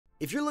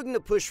If you're looking to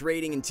push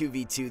rating in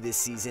 2v2 this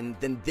season,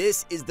 then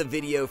this is the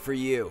video for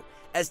you.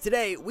 As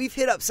today, we've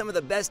hit up some of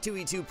the best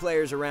 2v2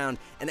 players around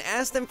and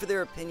asked them for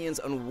their opinions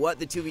on what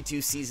the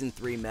 2v2 Season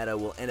 3 meta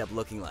will end up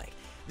looking like.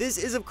 This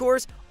is, of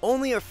course,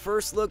 only a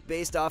first look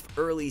based off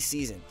early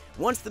season.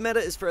 Once the meta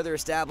is further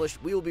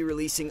established, we will be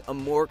releasing a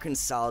more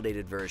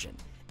consolidated version.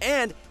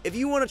 And if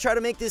you want to try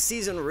to make this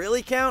season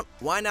really count,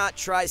 why not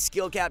try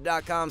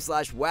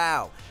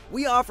skillcap.com/wow.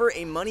 We offer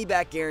a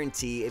money-back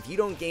guarantee if you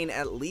don't gain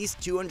at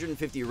least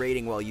 250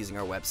 rating while using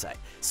our website.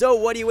 So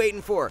what are you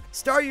waiting for?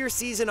 Start your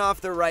season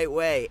off the right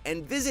way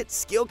and visit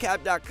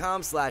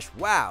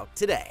skillcap.com/wow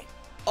today.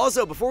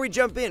 Also, before we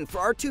jump in, for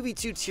our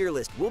 2v2 tier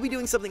list, we'll be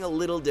doing something a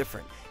little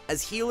different.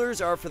 As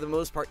healers are for the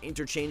most part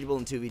interchangeable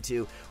in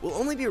 2v2, we'll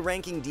only be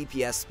ranking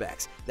DPS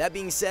specs. That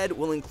being said,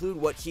 we'll include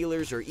what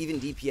healers or even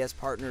DPS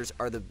partners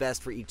are the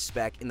best for each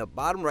spec in the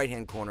bottom right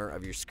hand corner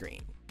of your screen.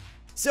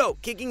 So,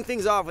 kicking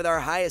things off with our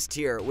highest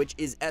tier, which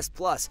is S+,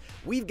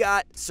 we've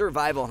got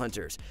Survival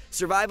Hunters.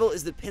 Survival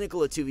is the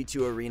pinnacle of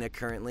 2v2 arena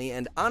currently,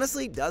 and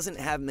honestly doesn't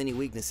have many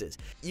weaknesses.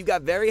 You've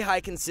got very high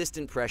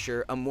consistent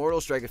pressure, a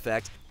mortal strike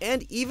effect,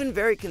 and even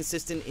very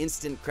consistent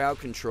instant crowd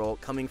control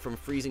coming from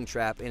freezing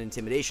trap and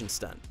intimidation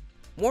stun.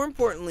 More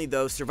importantly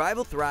though,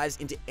 Survival thrives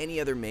into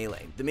any other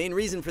melee, the main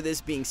reason for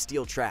this being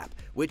Steel Trap,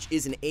 which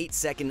is an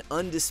 8-second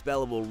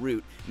undispellable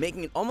root,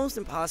 making it almost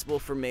impossible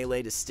for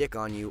melee to stick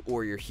on you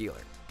or your healer.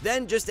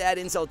 Then, just to add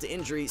insult to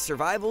injury,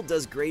 Survival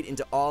does great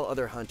into all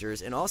other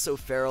hunters and also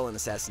feral and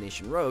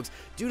assassination rogues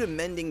due to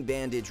mending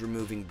bandage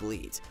removing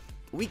bleeds.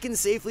 We can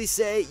safely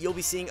say you'll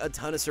be seeing a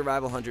ton of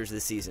Survival Hunters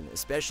this season,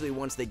 especially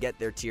once they get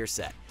their tier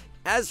set.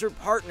 As for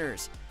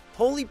partners,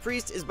 Holy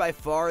Priest is by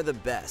far the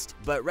best,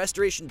 but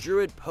Restoration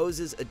Druid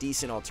poses a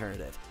decent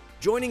alternative.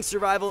 Joining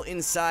Survival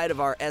inside of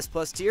our S+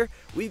 tier,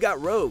 we've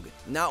got Rogue.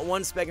 Not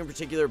one spec in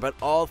particular, but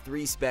all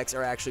three specs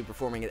are actually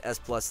performing at S+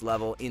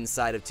 level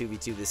inside of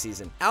 2v2 this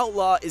season.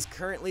 Outlaw is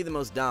currently the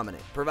most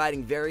dominant,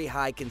 providing very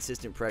high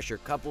consistent pressure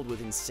coupled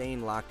with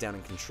insane lockdown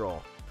and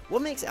control.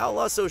 What makes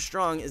Outlaw so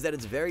strong is that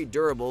it's very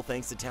durable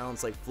thanks to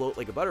talents like Float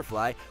Like a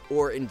Butterfly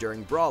or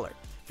Enduring Brawler.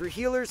 For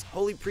healers,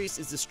 Holy Priest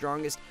is the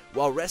strongest,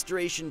 while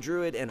Restoration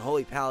Druid and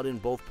Holy Paladin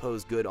both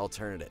pose good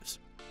alternatives.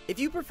 If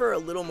you prefer a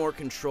little more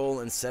control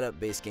and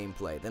setup-based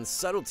gameplay, then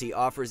Subtlety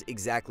offers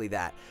exactly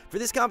that. For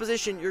this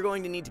composition, you're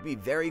going to need to be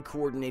very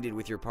coordinated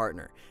with your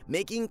partner,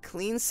 making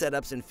clean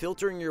setups and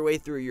filtering your way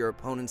through your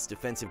opponent's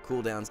defensive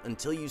cooldowns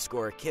until you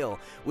score a kill,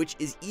 which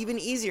is even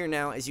easier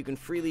now as you can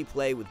freely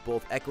play with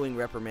both Echoing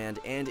Reprimand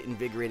and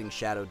Invigorating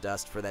Shadow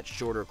Dust for that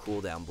shorter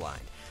cooldown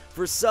blind.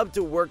 For Sub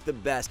to work the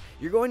best,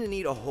 you're going to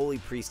need a Holy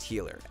Priest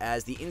healer,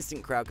 as the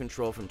instant crowd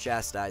control from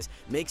Chastise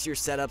makes your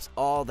setups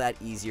all that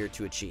easier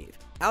to achieve.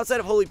 Outside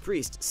of Holy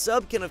Priest,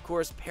 Sub can of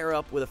course pair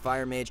up with a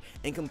Fire Mage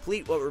and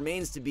complete what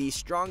remains to be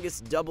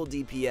strongest double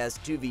DPS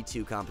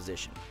 2v2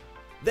 composition.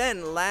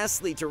 Then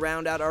lastly, to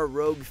round out our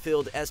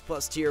rogue-filled S+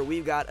 tier,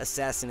 we've got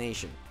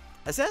Assassination.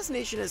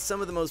 Assassination has some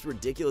of the most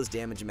ridiculous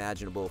damage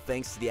imaginable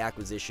thanks to the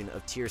acquisition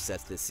of tier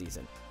sets this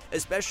season.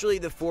 Especially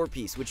the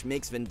 4-piece, which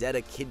makes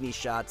Vendetta kidney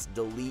shots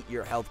delete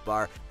your health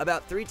bar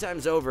about 3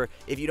 times over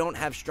if you don't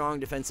have strong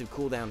defensive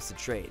cooldowns to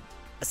trade.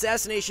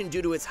 Assassination,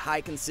 due to its high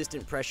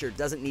consistent pressure,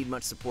 doesn't need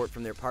much support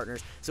from their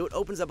partners, so it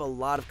opens up a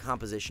lot of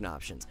composition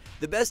options.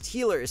 The best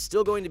healer is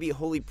still going to be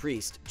Holy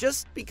Priest,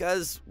 just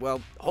because, well,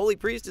 Holy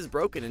Priest is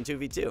broken in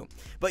 2v2.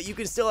 But you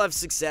can still have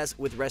success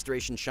with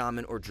Restoration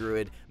Shaman or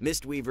Druid,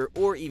 Mistweaver,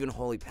 or even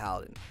Holy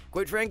Paladin.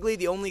 Quite frankly,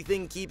 the only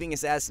thing keeping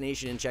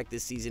Assassination in check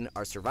this season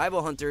are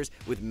Survival Hunters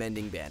with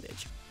Mending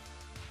Bandage.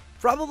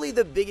 Probably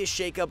the biggest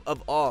shakeup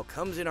of all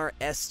comes in our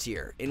S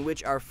tier, in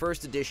which our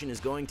first addition is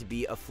going to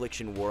be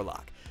Affliction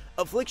Warlock.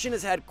 Affliction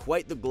has had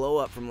quite the glow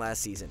up from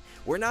last season.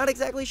 We're not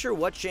exactly sure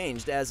what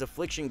changed, as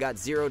Affliction got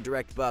 0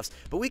 direct buffs,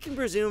 but we can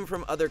presume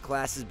from other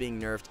classes being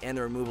nerfed and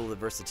the removal of the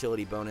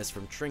versatility bonus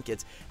from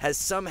trinkets has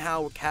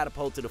somehow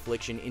catapulted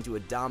Affliction into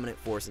a dominant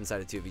force inside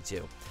of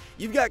 2v2.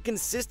 You've got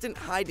consistent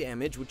high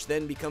damage, which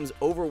then becomes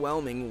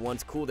overwhelming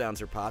once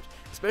cooldowns are popped,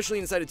 especially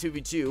inside of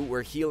 2v2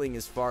 where healing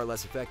is far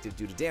less effective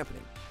due to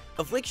dampening.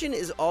 Affliction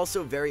is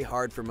also very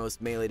hard for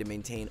most melee to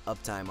maintain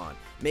uptime on,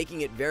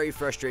 making it very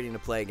frustrating to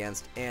play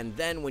against, and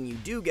then when you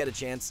do get a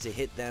chance to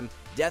hit them,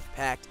 Death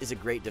Pact is a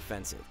great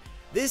defensive.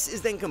 This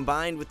is then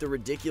combined with the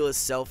ridiculous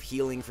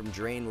self-healing from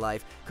Drain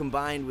Life,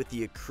 combined with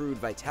the accrued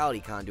Vitality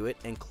Conduit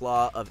and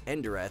Claw of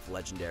Endereth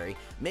legendary,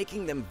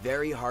 making them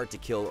very hard to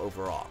kill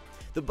overall.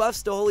 The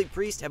buffs to Holy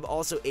Priest have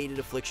also aided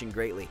Affliction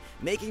greatly,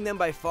 making them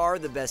by far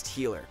the best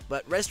healer,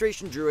 but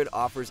Restoration Druid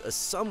offers a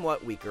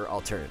somewhat weaker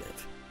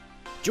alternative.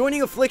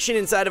 Joining Affliction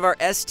inside of our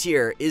S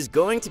tier is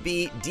going to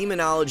be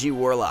Demonology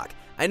Warlock.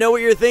 I know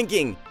what you're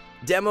thinking.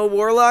 Demo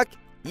Warlock?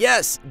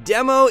 Yes,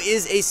 Demo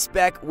is a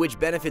spec which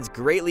benefits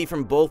greatly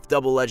from both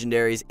double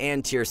legendaries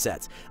and tier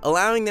sets,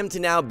 allowing them to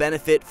now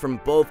benefit from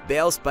both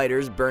Bale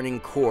Spider's Burning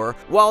Core,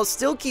 while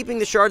still keeping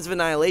the Shards of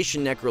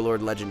Annihilation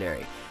Necrolord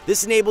legendary.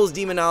 This enables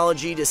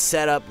Demonology to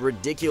set up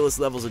ridiculous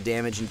levels of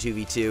damage in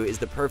 2v2, is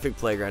the perfect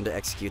playground to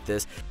execute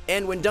this,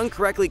 and when done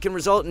correctly can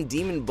result in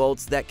demon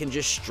bolts that can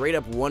just straight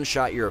up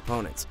one-shot your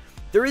opponents.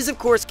 There is of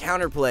course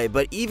counterplay,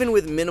 but even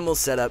with minimal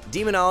setup,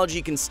 demonology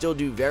can still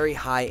do very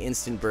high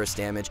instant burst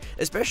damage,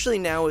 especially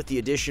now with the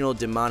additional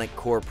demonic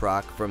core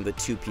proc from the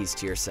 2-piece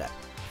tier set.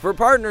 For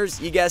partners,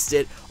 you guessed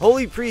it,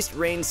 Holy Priest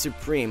reigns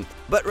supreme,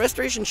 but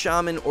Restoration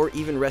Shaman or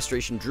even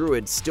Restoration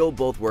Druid still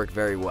both work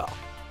very well.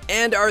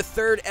 And our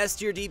third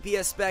S-tier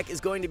DPS spec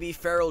is going to be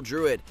Feral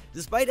Druid.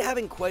 Despite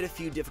having quite a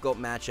few difficult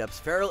matchups,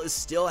 Feral is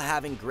still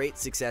having great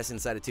success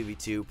inside of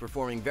 2v2,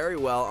 performing very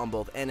well on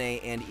both NA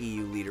and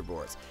EU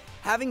leaderboards.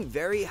 Having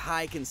very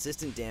high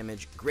consistent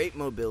damage, great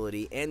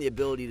mobility, and the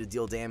ability to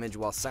deal damage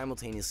while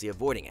simultaneously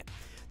avoiding it.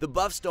 The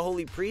buffs to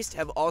Holy Priest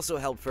have also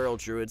helped Feral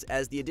Druids,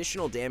 as the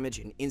additional damage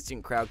and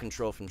instant crowd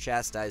control from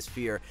Chastised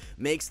Fear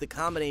makes the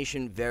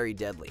combination very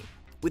deadly.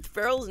 With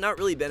Ferals not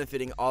really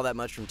benefiting all that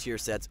much from tier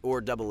sets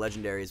or double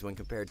legendaries when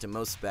compared to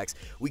most specs,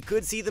 we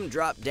could see them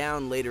drop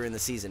down later in the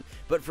season,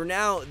 but for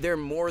now, they're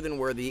more than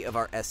worthy of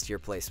our S-tier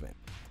placement.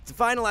 To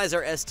finalize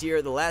our S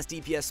tier, the last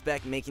DPS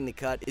spec making the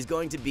cut is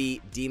going to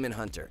be Demon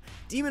Hunter.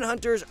 Demon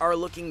Hunters are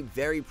looking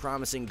very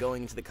promising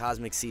going into the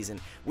Cosmic season,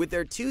 with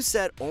their 2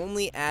 set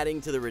only adding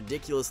to the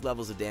ridiculous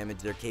levels of damage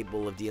they're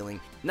capable of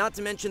dealing, not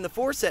to mention the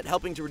 4 set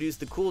helping to reduce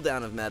the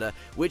cooldown of meta,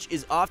 which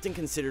is often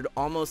considered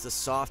almost a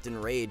soft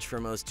enrage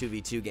for most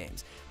 2v2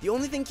 games. The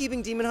only thing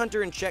keeping Demon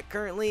Hunter in check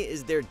currently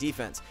is their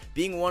defense,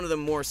 being one of the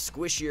more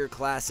squishier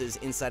classes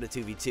inside of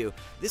 2v2.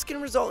 This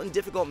can result in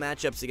difficult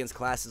matchups against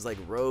classes like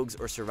Rogues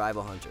or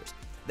Survival Hunters.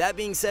 That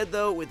being said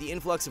though, with the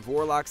influx of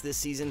Warlocks this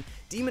season,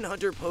 Demon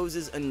Hunter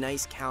poses a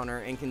nice counter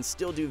and can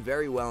still do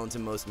very well into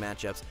most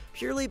matchups,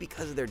 purely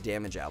because of their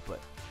damage output.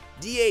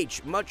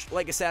 DH, much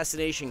like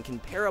Assassination, can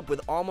pair up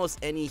with almost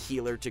any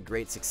healer to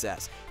great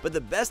success, but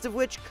the best of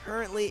which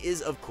currently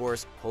is of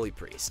course Holy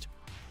Priest.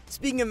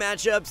 Speaking of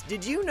matchups,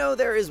 did you know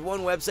there is one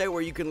website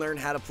where you can learn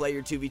how to play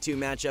your 2v2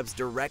 matchups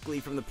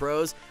directly from the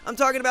pros? I'm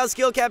talking about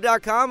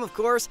skillcap.com, of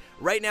course.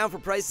 Right now, for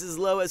prices as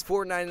low as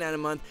 $4.99 a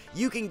month,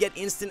 you can get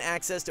instant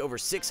access to over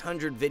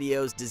 600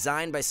 videos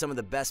designed by some of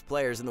the best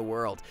players in the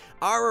world.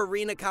 Our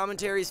arena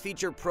commentaries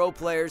feature pro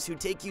players who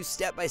take you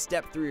step by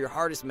step through your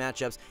hardest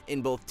matchups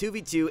in both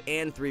 2v2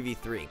 and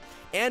 3v3.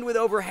 And with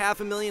over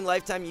 500,000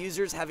 lifetime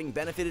users having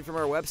benefited from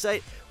our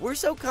website, we're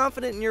so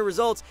confident in your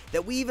results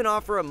that we even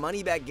offer a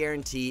money-back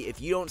guarantee if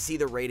you don't see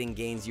the rating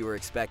gains you were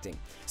expecting.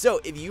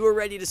 So if you are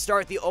ready to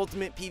start the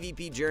ultimate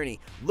PvP journey,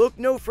 look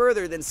no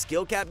further than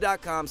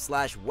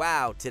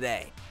skillcap.com/wow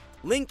today.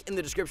 Link in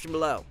the description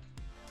below.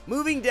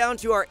 Moving down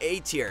to our A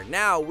tier,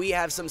 now we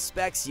have some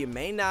specs you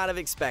may not have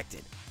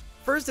expected.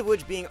 First of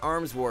which being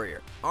Arms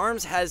Warrior.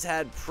 Arms has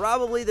had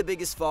probably the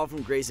biggest fall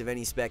from grace of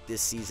any spec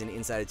this season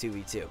inside of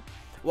 2v2.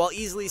 While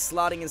easily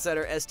slotting inside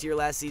our S tier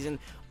last season,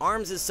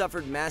 Arms has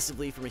suffered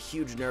massively from a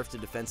huge nerf to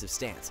defensive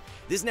stance.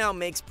 This now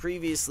makes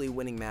previously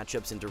winning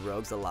matchups into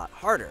Rogues a lot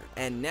harder,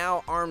 and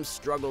now Arms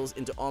struggles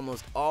into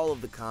almost all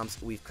of the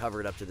comps we've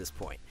covered up to this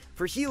point.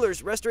 For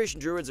healers, Restoration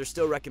Druids are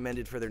still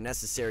recommended for their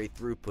necessary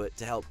throughput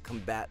to help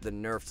combat the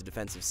nerf to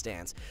defensive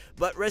stance,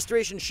 but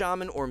Restoration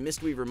Shaman or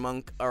Mistweaver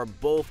Monk are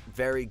both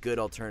very good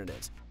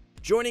alternatives.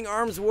 Joining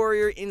Arms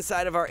Warrior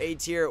inside of our A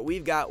tier,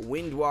 we've got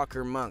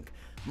Windwalker Monk.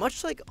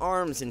 Much like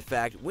Arms, in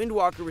fact,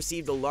 Windwalker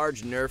received a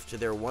large nerf to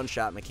their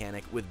one-shot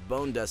mechanic, with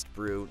Bone Dust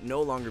Brew no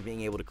longer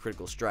being able to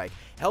critical strike,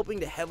 helping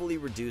to heavily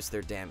reduce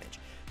their damage.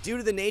 Due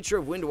to the nature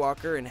of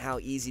Windwalker and how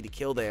easy to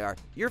kill they are,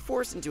 you're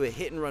forced into a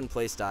hit-and-run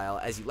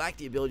playstyle as you lack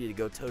the ability to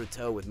go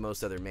toe-to-toe with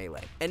most other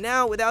melee. And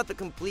now, without the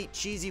complete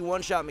cheesy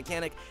one-shot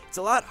mechanic, it's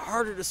a lot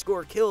harder to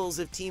score kills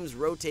if teams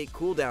rotate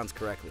cooldowns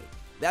correctly.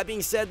 That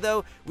being said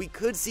though, we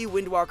could see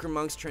Windwalker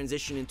Monks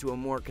transition into a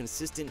more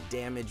consistent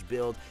damage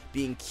build,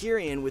 being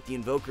Kyrian with the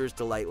Invoker's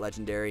Delight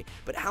legendary,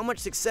 but how much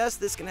success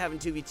this can have in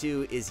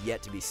 2v2 is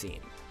yet to be seen.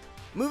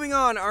 Moving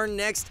on, our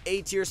next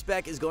A tier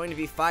spec is going to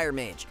be Fire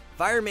Mage.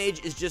 Fire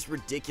Mage is just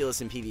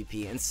ridiculous in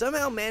PvP and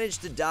somehow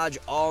managed to dodge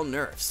all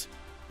nerfs.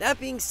 That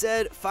being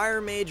said,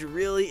 Fire Mage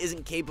really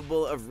isn't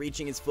capable of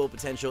reaching its full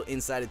potential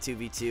inside of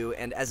 2v2,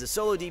 and as a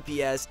solo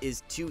DPS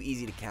is too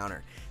easy to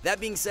counter. That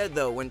being said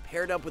though, when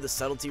paired up with a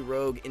Subtlety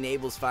Rogue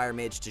enables Fire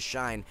Mage to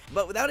shine,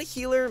 but without a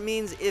healer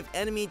means if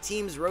enemy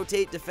teams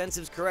rotate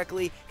defensives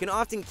correctly, can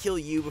often kill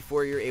you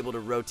before you're able to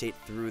rotate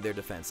through their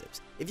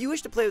defensives. If you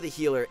wish to play with a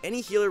healer,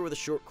 any healer with a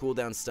short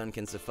cooldown stun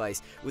can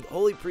suffice, with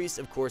Holy Priest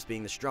of course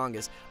being the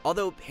strongest,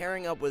 although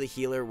pairing up with a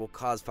healer will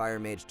cause Fire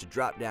Mage to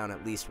drop down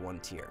at least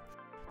one tier.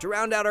 To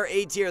round out our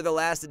A tier, the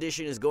last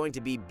addition is going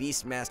to be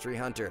Beast Mastery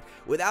Hunter.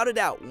 Without a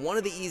doubt, one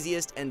of the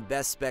easiest and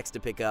best specs to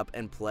pick up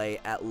and play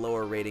at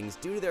lower ratings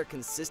due to their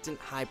consistent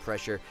high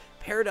pressure,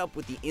 paired up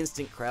with the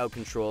instant crowd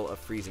control of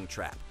Freezing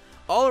Trap.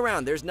 All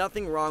around, there's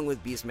nothing wrong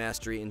with Beast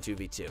Mastery in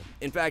 2v2.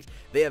 In fact,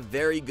 they have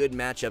very good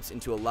matchups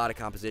into a lot of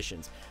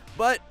compositions.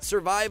 But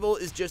Survival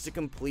is just a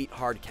complete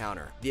hard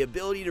counter. The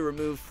ability to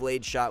remove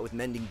Flayed Shot with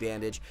Mending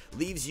Bandage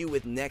leaves you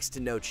with next to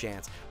no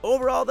chance.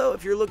 Overall though,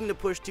 if you're looking to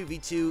push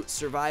 2v2,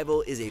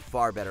 Survival is a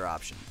far better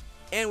option.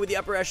 And with the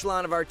upper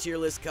echelon of our tier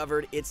list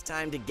covered, it's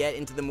time to get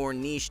into the more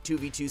niche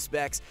 2v2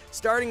 specs,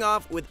 starting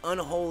off with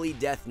Unholy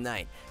Death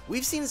Knight.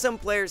 We've seen some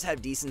players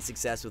have decent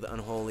success with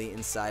Unholy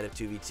inside of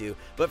 2v2,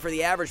 but for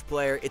the average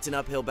player, it's an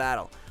uphill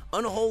battle.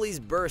 Unholy's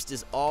burst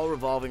is all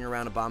revolving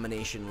around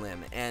Abomination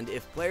Limb, and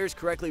if players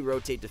correctly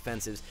rotate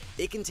defensives,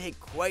 it can take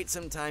quite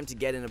some time to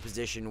get in a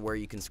position where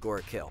you can score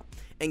a kill.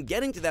 And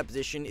getting to that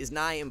position is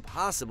nigh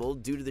impossible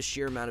due to the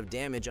sheer amount of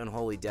damage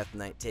Unholy Death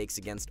Knight takes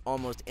against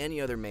almost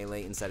any other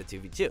melee inside of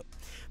 2v2.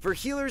 For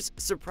healers,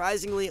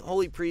 surprisingly,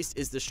 Holy Priest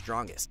is the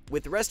strongest,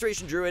 with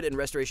Restoration Druid and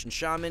Restoration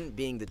Shaman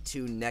being the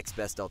two next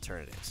best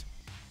alternatives.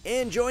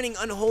 And joining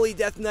Unholy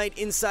Death Knight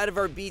inside of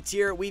our B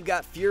tier, we've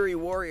got Fury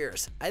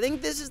Warriors. I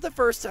think this is the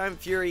first time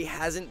Fury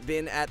hasn't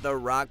been at the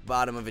rock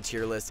bottom of a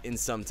tier list in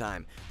some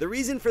time. The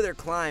reason for their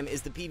climb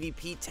is the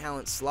PvP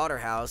talent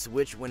Slaughterhouse,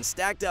 which when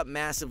stacked up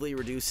massively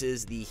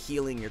reduces the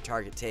healing your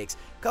target takes.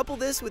 Couple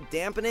this with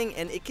dampening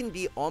and it can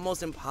be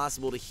almost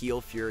impossible to heal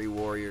Fury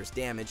Warriors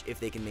damage if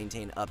they can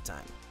maintain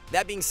uptime.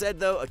 That being said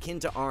though, akin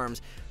to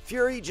arms,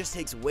 Fury just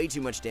takes way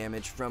too much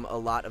damage from a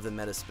lot of the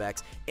meta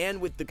specs,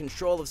 and with the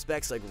control of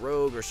specs like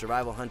Rogue or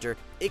Survival Hunter,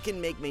 it can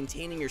make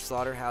maintaining your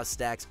Slaughterhouse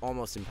stacks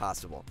almost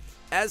impossible.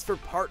 As for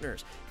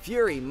partners,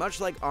 Fury, much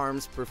like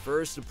arms,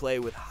 prefers to play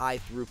with high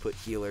throughput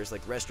healers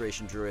like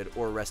Restoration Druid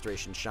or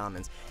Restoration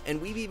Shamans,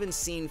 and we've even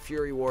seen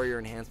Fury Warrior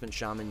Enhancement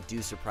Shaman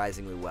do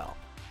surprisingly well.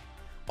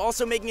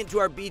 Also making it to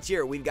our B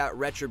tier, we've got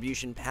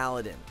Retribution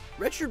Paladin.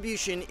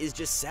 Retribution is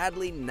just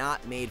sadly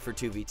not made for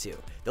 2v2.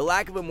 The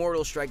lack of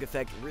Immortal Strike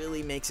effect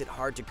really makes it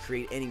hard to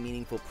create any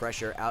meaningful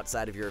pressure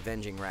outside of your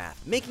Avenging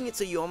Wrath, making it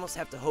so you almost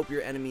have to hope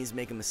your enemies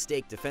make a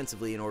mistake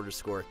defensively in order to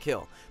score a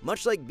kill.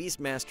 Much like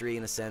Beast Mastery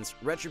in a sense,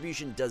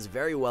 Retribution does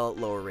very well at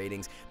lower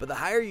ratings, but the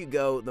higher you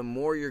go, the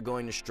more you're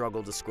going to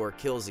struggle to score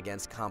kills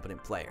against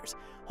competent players.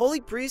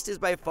 Holy Priest is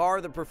by far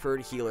the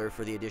preferred healer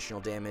for the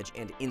additional damage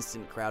and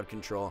instant crowd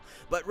control,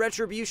 but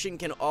Retribution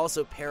can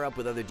also pair up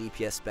with other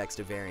DPS specs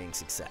to varying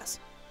success.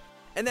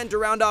 And then to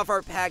round off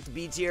our packed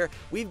B tier,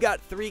 we've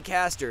got 3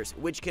 casters,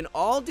 which can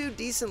all do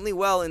decently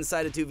well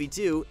inside of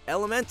 2v2.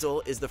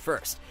 Elemental is the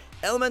first.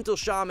 Elemental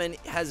Shaman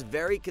has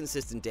very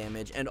consistent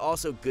damage and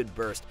also good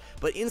burst,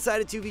 but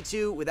inside of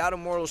 2v2, without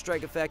Immortal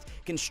Strike effect,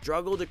 can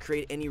struggle to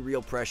create any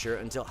real pressure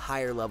until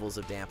higher levels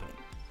of dampening,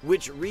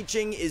 which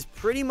reaching is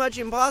pretty much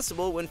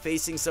impossible when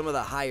facing some of the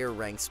higher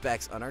ranked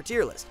specs on our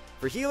tier list.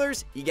 For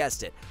healers, you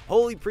guessed it,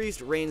 Holy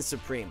Priest reigns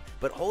supreme,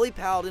 but Holy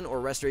Paladin or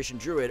Restoration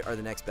Druid are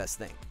the next best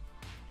thing.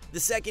 The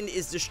second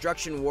is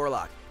Destruction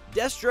Warlock.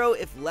 Destro,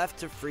 if left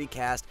to free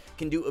cast,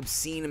 can do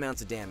obscene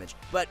amounts of damage,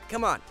 but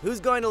come on, who's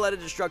going to let a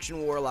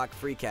Destruction Warlock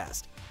free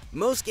cast?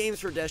 Most games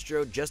for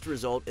Destro just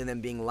result in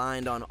them being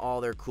lined on all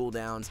their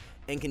cooldowns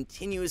and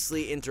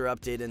continuously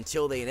interrupted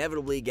until they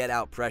inevitably get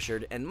out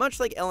pressured, and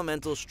much like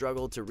Elementals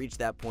struggle to reach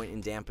that point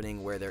in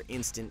dampening where their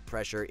instant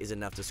pressure is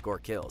enough to score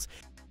kills.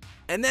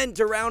 And then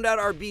to round out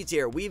our B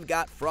tier, we've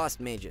got Frost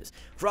Mages.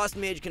 Frost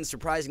Mage can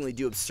surprisingly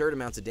do absurd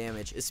amounts of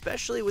damage,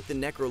 especially with the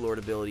Necrolord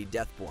ability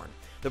Deathborn.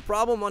 The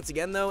problem once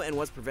again though, and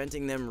what's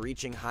preventing them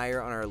reaching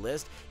higher on our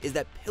list, is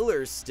that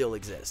pillars still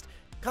exist.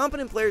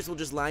 Competent players will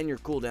just line your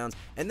cooldowns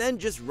and then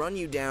just run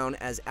you down,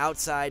 as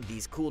outside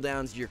these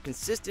cooldowns your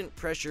consistent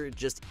pressure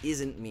just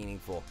isn't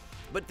meaningful.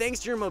 But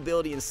thanks to your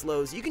mobility and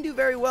slows, you can do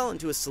very well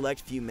into a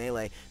select few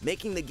melee,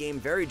 making the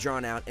game very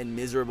drawn out and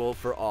miserable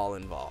for all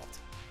involved.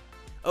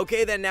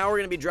 Okay then, now we're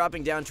going to be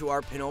dropping down to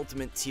our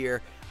penultimate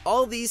tier.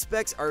 All these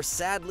specs are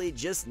sadly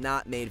just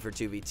not made for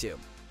 2v2.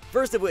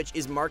 First of which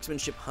is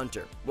Marksmanship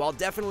Hunter. While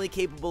definitely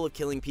capable of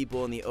killing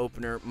people in the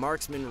opener,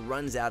 Marksman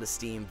runs out of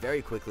steam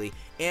very quickly,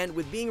 and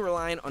with being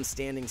reliant on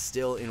standing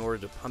still in order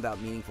to pump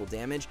out meaningful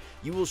damage,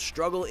 you will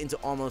struggle into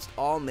almost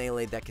all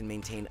melee that can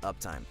maintain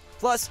uptime.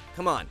 Plus,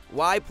 come on,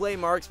 why play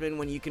Marksman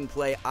when you can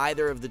play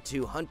either of the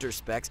 2 Hunter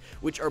specs,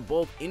 which are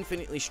both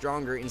infinitely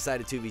stronger inside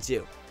of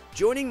 2v2?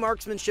 Joining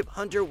Marksmanship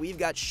Hunter, we've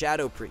got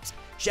Shadow Priest.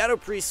 Shadow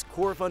Priest's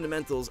core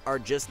fundamentals are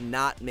just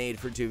not made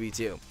for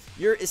 2v2.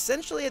 You're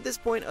essentially at this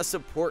point a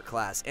support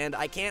class, and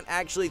I can't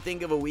actually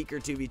think of a weaker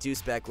 2v2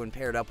 spec when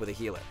paired up with a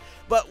healer.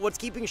 But what's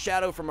keeping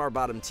Shadow from our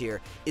bottom tier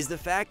is the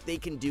fact they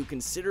can do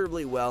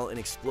considerably well in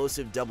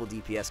explosive double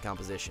DPS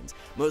compositions,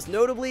 most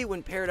notably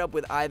when paired up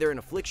with either an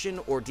Affliction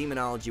or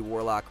Demonology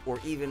Warlock or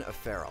even a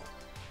Feral.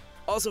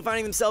 Also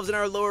finding themselves in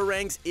our lower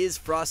ranks is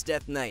Frost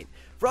Death Knight.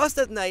 Frost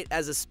Death Knight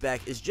as a spec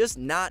is just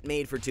not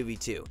made for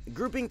 2v2.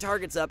 Grouping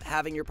targets up,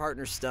 having your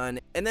partner stun,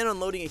 and then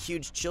unloading a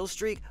huge chill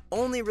streak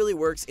only really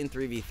works in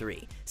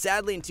 3v3.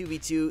 Sadly in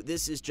 2v2,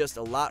 this is just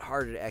a lot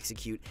harder to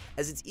execute,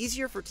 as it's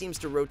easier for teams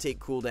to rotate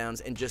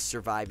cooldowns and just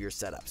survive your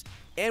setups.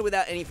 And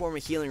without any form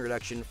of healing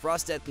reduction,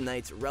 Frost Death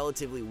Knight's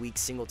relatively weak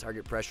single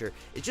target pressure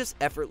is just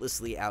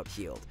effortlessly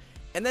out-healed.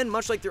 And then,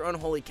 much like their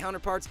unholy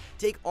counterparts,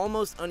 take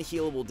almost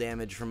unhealable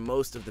damage from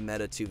most of the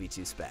meta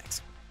 2v2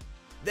 specs.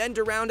 Then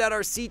to round out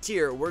our C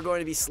tier, we're going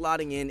to be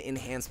slotting in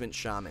Enhancement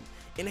Shaman.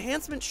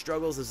 Enhancement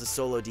struggles as a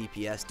solo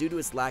DPS due to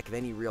its lack of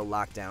any real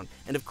lockdown,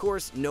 and of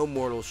course, no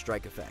Mortal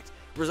Strike effect.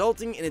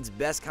 resulting in its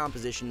best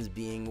compositions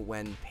being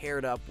when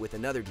paired up with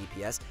another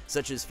DPS,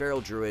 such as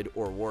feral druid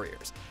or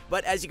warriors.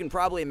 But as you can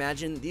probably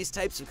imagine, these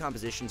types of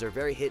compositions are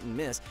very hit and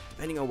miss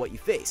depending on what you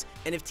face,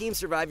 and if teams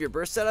survive your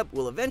burst setup,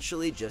 will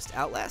eventually just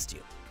outlast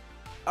you.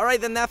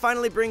 Alright then, that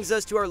finally brings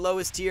us to our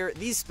lowest tier.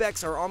 These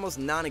specs are almost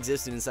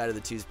non-existent inside of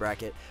the 2s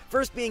bracket,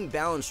 first being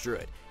balanced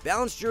druid.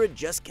 Balanced druid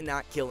just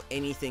cannot kill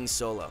anything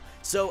solo,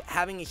 so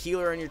having a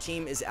healer on your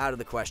team is out of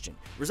the question,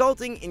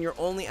 resulting in your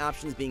only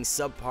options being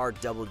subpar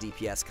double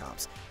DPS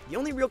comps. The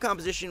only real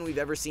composition we've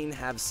ever seen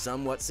have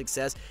somewhat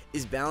success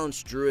is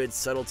balanced druid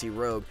subtlety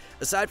rogue.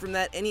 Aside from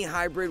that, any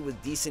hybrid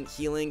with decent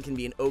healing can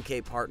be an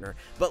okay partner,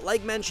 but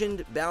like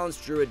mentioned,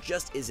 balanced druid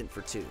just isn't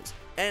for 2s.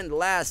 And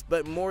last,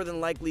 but more than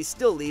likely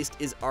still least,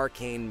 is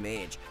arcane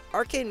mage.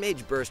 Arcane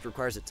mage burst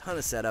requires a ton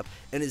of setup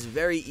and is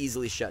very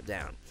easily shut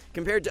down.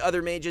 Compared to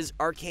other mages,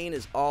 arcane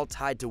is all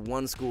tied to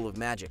one school of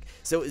magic,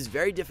 so it is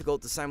very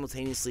difficult to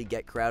simultaneously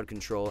get crowd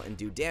control and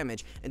do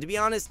damage, and to be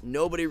honest,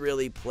 nobody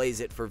really plays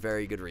it for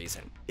very good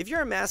reason. If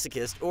you're a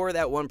masochist, or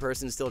that one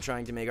person still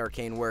trying to make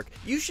arcane work,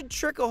 you should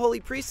trick a holy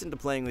priest into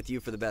playing with you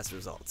for the best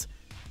results.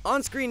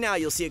 On screen now,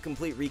 you'll see a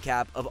complete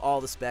recap of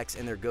all the specs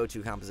and their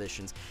go-to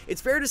compositions.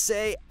 It's fair to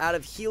say, out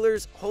of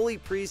healers, Holy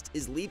Priest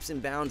is leaps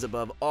and bounds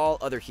above all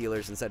other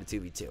healers inside of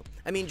 2v2.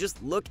 I mean,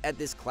 just look at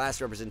this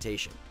class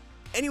representation.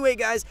 Anyway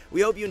guys, we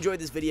hope you enjoyed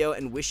this video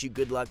and wish you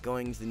good luck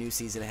going into the new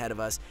season ahead of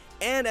us.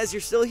 And as you're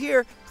still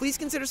here, please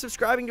consider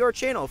subscribing to our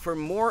channel for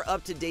more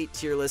up-to-date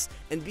tier lists,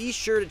 and be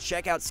sure to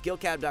check out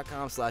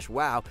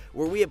skillcap.com/wow,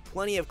 where we have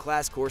plenty of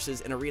class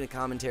courses and arena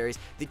commentaries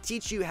that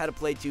teach you how to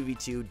play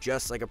 2v2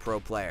 just like a pro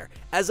player.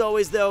 As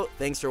always though,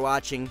 thanks for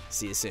watching,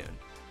 see you soon.